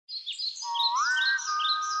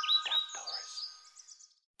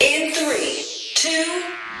2,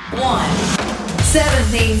 1. 7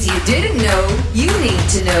 things you didn't know you need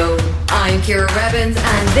to know. I'm Ciara Rebbins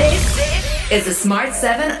and this is the Smart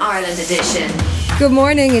 7 Ireland edition. Good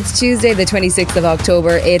morning, it's Tuesday the 26th of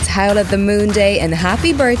October. It's Howl at the Moon Day and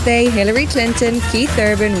happy birthday Hillary Clinton, Keith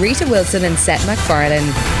Urban, Rita Wilson and Seth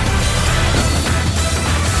MacFarlane.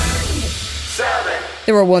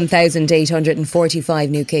 There were 1,845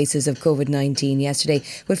 new cases of COVID-19 yesterday,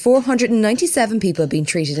 with 497 people being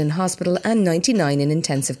treated in hospital and 99 in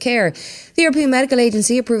intensive care. The European Medical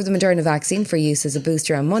Agency approved the Moderna vaccine for use as a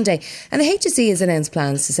booster on Monday, and the HSE has announced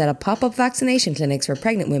plans to set up pop-up vaccination clinics for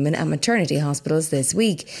pregnant women at maternity hospitals this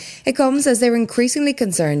week. It comes as they're increasingly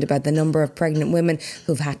concerned about the number of pregnant women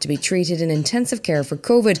who've had to be treated in intensive care for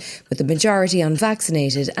COVID, with the majority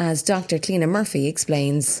unvaccinated, as Dr. Cliona Murphy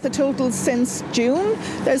explains. The total since June,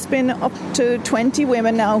 there's been up to 20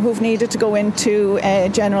 women now who've needed to go into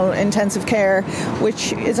general intensive care,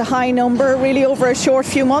 which is a high number really over a short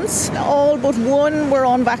few months. All but one were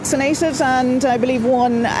unvaccinated, and I believe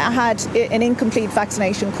one had an incomplete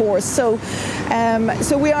vaccination course. So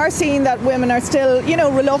we are seeing that women are still,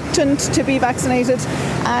 reluctant to be vaccinated,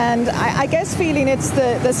 and I guess feeling it's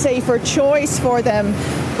the safer choice for them.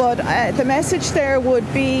 But the message there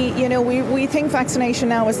would be, we think vaccination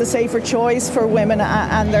now is the safer choice for women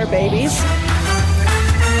and their babies.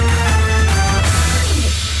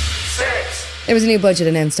 There was a new budget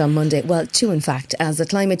announced on Monday. Well, two in fact, as the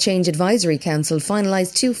Climate Change Advisory Council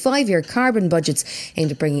finalised 2 5-year carbon budgets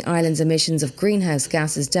aimed at bringing Ireland's emissions of greenhouse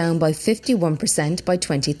gases down by 51% by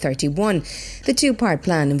 2031. The two-part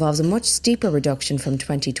plan involves a much steeper reduction from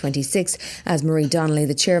 2026, as Marie Donnelly,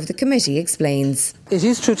 the chair of the committee, explains. It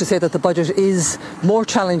is true to say that the budget is more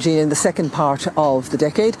challenging in the second part of the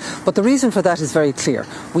decade, but the reason for that is very clear.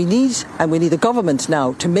 We need the government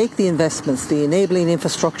now to make the investments, the enabling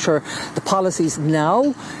infrastructure, the policies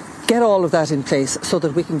now, get all of that in place so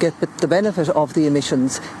that we can get the benefit of the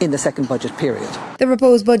emissions in the second budget period. The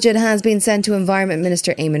proposed budget has been sent to Environment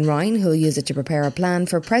Minister Eamon Ryan, who will use it to prepare a plan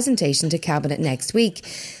for presentation to Cabinet next week.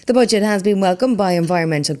 The budget has been welcomed by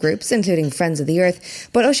environmental groups, including Friends of the Earth,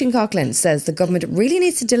 but Oisín Coughlin says the government really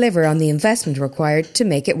needs to deliver on the investment required to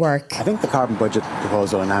make it work. I think the carbon budget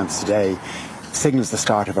proposal announced today signals the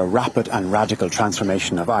start of a rapid and radical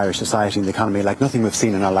transformation of Irish society and the economy like nothing we've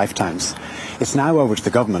seen in our lifetimes. It's now over to the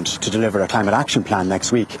government to deliver a climate action plan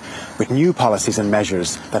next week with new policies and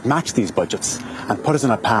measures that match these budgets and put us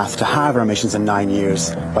on a path to halve our emissions in 9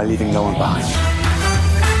 years while leaving no one behind.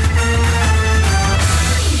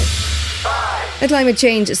 The Climate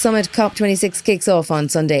Change Summit COP26 kicks off on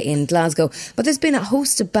Sunday in Glasgow, but there's been a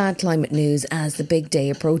host of bad climate news as the big day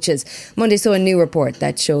approaches. Monday saw a new report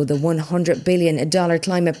that showed the $100 billion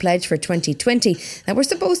climate pledge for 2020 that were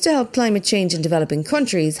supposed to help climate change in developing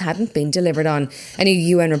countries hadn't been delivered on. A new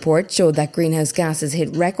UN report showed that greenhouse gases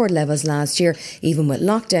hit record levels last year, even with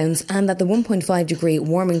lockdowns, and that the 1.5 degree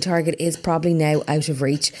warming target is probably now out of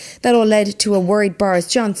reach. That all led to a worried Boris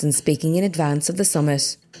Johnson speaking in advance of the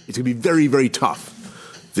summit. It's going to be very, very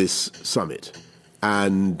tough, this summit,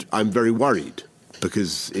 and I'm very worried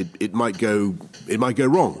because it might go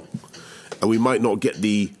wrong, and we might not get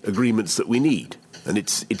the agreements that we need. And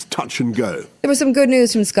it's touch and go. There was some good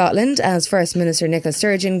news from Scotland as First Minister Nicola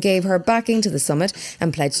Sturgeon gave her backing to the summit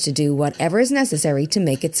and pledged to do whatever is necessary to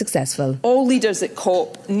make it successful. All leaders at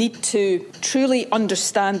COP need to truly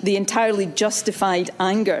understand the entirely justified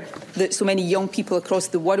anger that so many young people across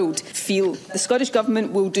the world feel. The Scottish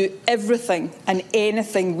Government will do everything and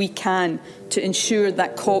anything we can to ensure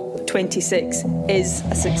that COP26 is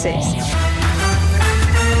a success.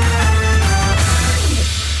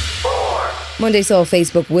 Monday saw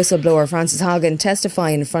Facebook whistleblower Frances Haugen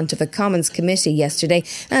testify in front of a Commons committee yesterday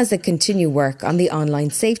as they continue work on the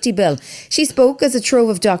online safety bill. She spoke as a trove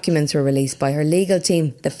of documents were released by her legal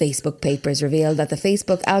team. The Facebook papers revealed that the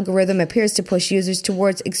Facebook algorithm appears to push users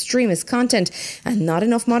towards extremist content and not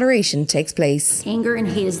enough moderation takes place. Anger and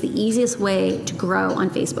hate is the easiest way to grow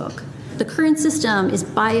on Facebook. The current system is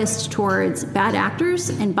biased towards bad actors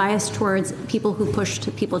and biased towards people who push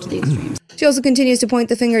people to the extremes. She also continues to point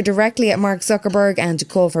the finger directly at Mark Zuckerberg and to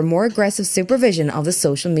call for more aggressive supervision of the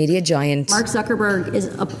social media giant. Mark Zuckerberg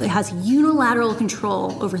has unilateral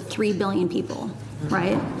control over 3 billion people,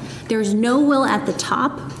 right? There's no will at the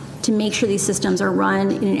top to make sure these systems are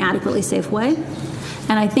run in an adequately safe way.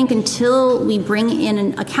 And I think until we bring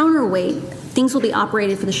in a counterweight, things will be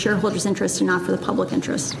operated for the shareholders' interest and not for the public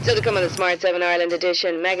interest. So to come on the Smart 7 Ireland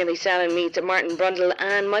edition, Megan Lee Sallin meets Martin Brundle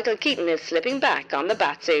and Michael Keaton is slipping back on the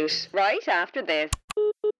batsuit. Right after this.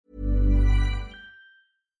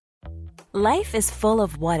 Life is full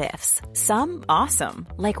of what-ifs. Some awesome,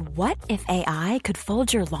 like what if AI could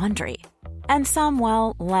fold your laundry? And some,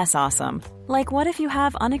 well, less awesome. Like what if you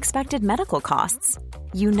have unexpected medical costs?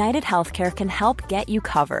 United Healthcare can help get you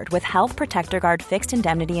covered with Health Protector Guard fixed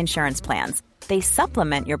indemnity insurance plans. They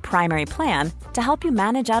supplement your primary plan to help you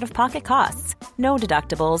manage out-of-pocket costs. No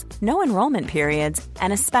deductibles, no enrollment periods,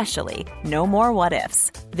 and especially no more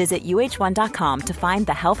what-ifs. Visit uh1.com to find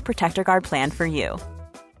the Health Protector Guard plan for you.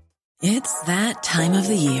 It's that time of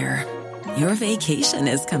the year. Your vacation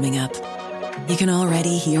is coming up. You can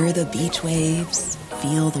already hear the beach waves,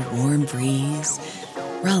 feel the warm breeze,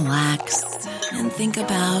 relax, and think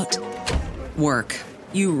about work.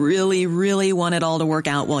 You really, really want it all to work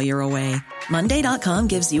out while you're away. Monday.com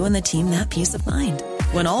gives you and the team that peace of mind.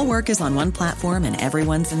 When all work is on one platform and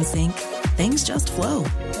everyone's in sync, things just flow.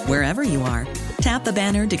 Wherever you are, tap the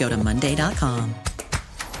banner to go to Monday.com.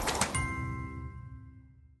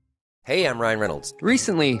 Hey, I'm Ryan Reynolds.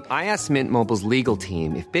 Recently, I asked Mint Mobile's legal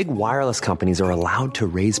team if big wireless companies are allowed to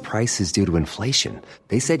raise prices due to inflation.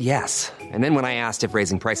 They said yes. And then when I asked if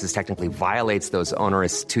raising prices technically violates those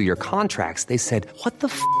onerous 2-year contracts, they said, "What the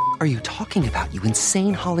f*** are you talking about, you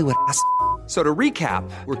insane Hollywood ass?" So to recap,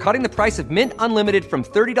 we're cutting the price of Mint Unlimited from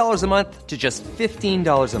 $30 a month to just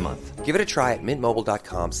 $15 a month. Give it a try at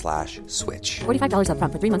mintmobile.com/switch. $45 up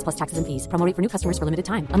front for 3 months plus taxes and fees. Promo rate for new customers for limited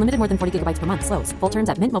time. Unlimited more than 40 gigabytes per month. Slows full terms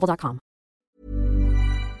at mintmobile.com.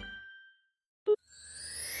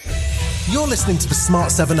 You're listening to the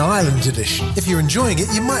Smart 7 Ireland edition. If you're enjoying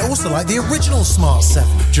it, you might also like the original Smart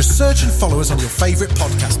 7. Just search and follow us on your favourite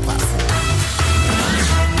podcast platform.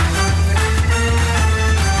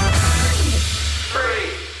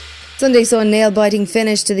 Sunday saw a nail-biting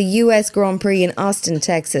finish to the US Grand Prix in Austin,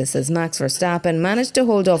 Texas, as Max Verstappen managed to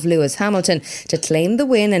hold off Lewis Hamilton to claim the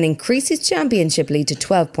win and increase his championship lead to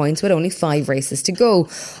 12 points with only 5 races to go.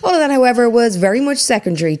 All of that, however, was very much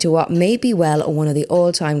secondary to what may be one of the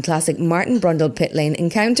all-time classic Martin Brundle pit lane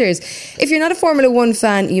encounters. If you're not a Formula 1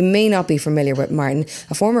 fan, you may not be familiar with Martin,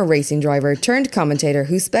 a former racing driver turned commentator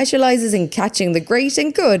who specialises in catching the great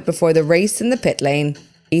and good before the race in the pit lane.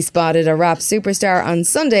 He spotted a rap superstar on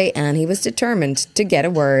Sunday and he was determined to get a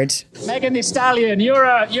word. Megan Thee Stallion, you're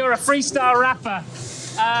a freestyle rapper.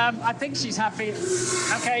 I think she's happy.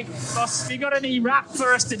 Okay, boss, you got any rap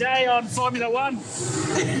for us today on Formula 1?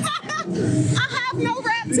 I have no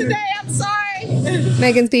rap today, I'm sorry.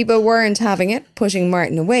 Megan's people weren't having it, pushing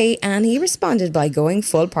Martin away, and he responded by going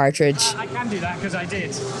full partridge. I can do that because I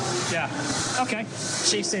did. Yeah. Okay.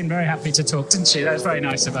 She seemed very happy to talk, didn't she? That was very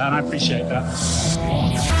nice of her, and I appreciate that.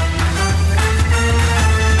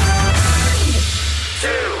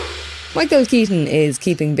 Michael Keaton is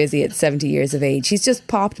keeping busy at 70 years of age. He's just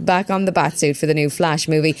popped back on the batsuit for the new Flash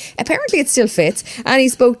movie. Apparently it still fits, and he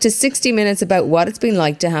spoke to 60 Minutes about what it's been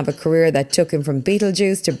like to have a career that took him from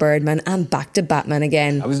Beetlejuice to Birdman and back to Batman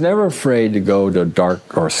again. I was never afraid to go to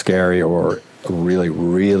dark or scary or really,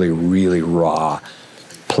 really, really raw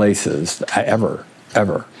places, ever.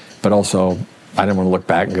 But also, I didn't want to look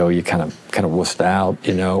back and go, you kind of wussed out,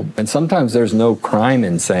 you know. And sometimes there's no crime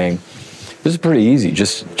in saying, this is pretty easy.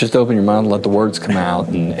 Just open your mouth and let the words come out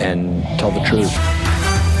and tell the truth.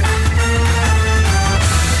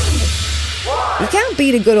 You can't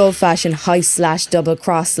beat a good old-fashioned heist /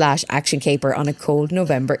 double-cross / action caper on a cold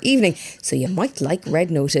November evening, so you might like Red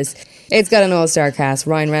Notice. It's got an all-star cast,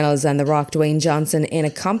 Ryan Reynolds and The Rock Dwayne Johnson, in a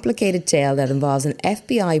complicated tale that involves an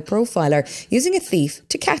FBI profiler using a thief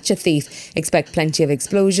to catch a thief. Expect plenty of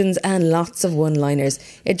explosions and lots of one-liners.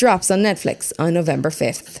 It drops on Netflix on November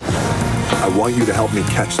 5th. I want you to help me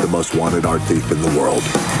catch the most wanted art thief in the world,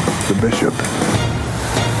 the Bishop.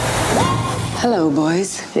 Hello,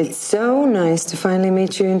 boys. It's so nice to finally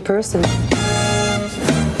meet you in person.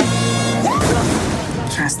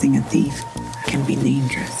 Trusting a thief can be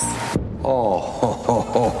dangerous.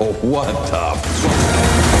 Oh, what a...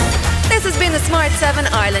 This has been the Smart 7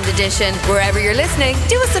 Ireland edition. Wherever you're listening,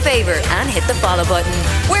 do us a favour and hit the follow button.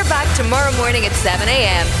 We're back tomorrow morning at 7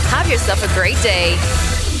 a.m. Have yourself a great day.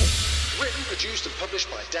 Written, produced and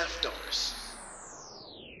published by Daft Doris.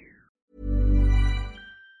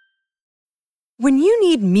 When you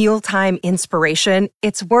need mealtime inspiration,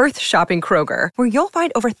 it's worth shopping Kroger, where you'll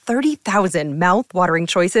find over 30,000 mouth-watering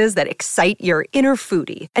choices that excite your inner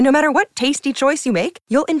foodie. And no matter what tasty choice you make,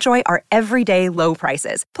 you'll enjoy our everyday low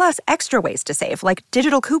prices, plus extra ways to save, like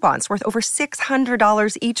digital coupons worth over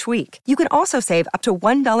 $600 each week. You can also save up to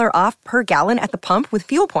 $1 off per gallon at the pump with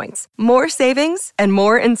fuel points. More savings and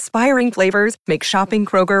more inspiring flavors make shopping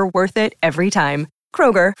Kroger worth it every time.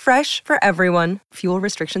 Kroger, fresh for everyone. Fuel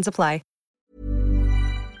restrictions apply.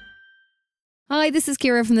 Hi, this is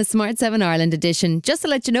Ciara from the Smart 7 Ireland edition. Just to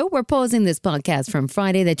let you know, we're pausing this podcast from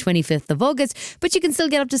Friday the 25th of August, but you can still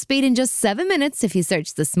get up to speed in just 7 minutes if you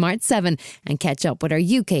search the Smart 7 and catch up with our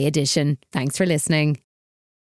UK edition. Thanks for listening.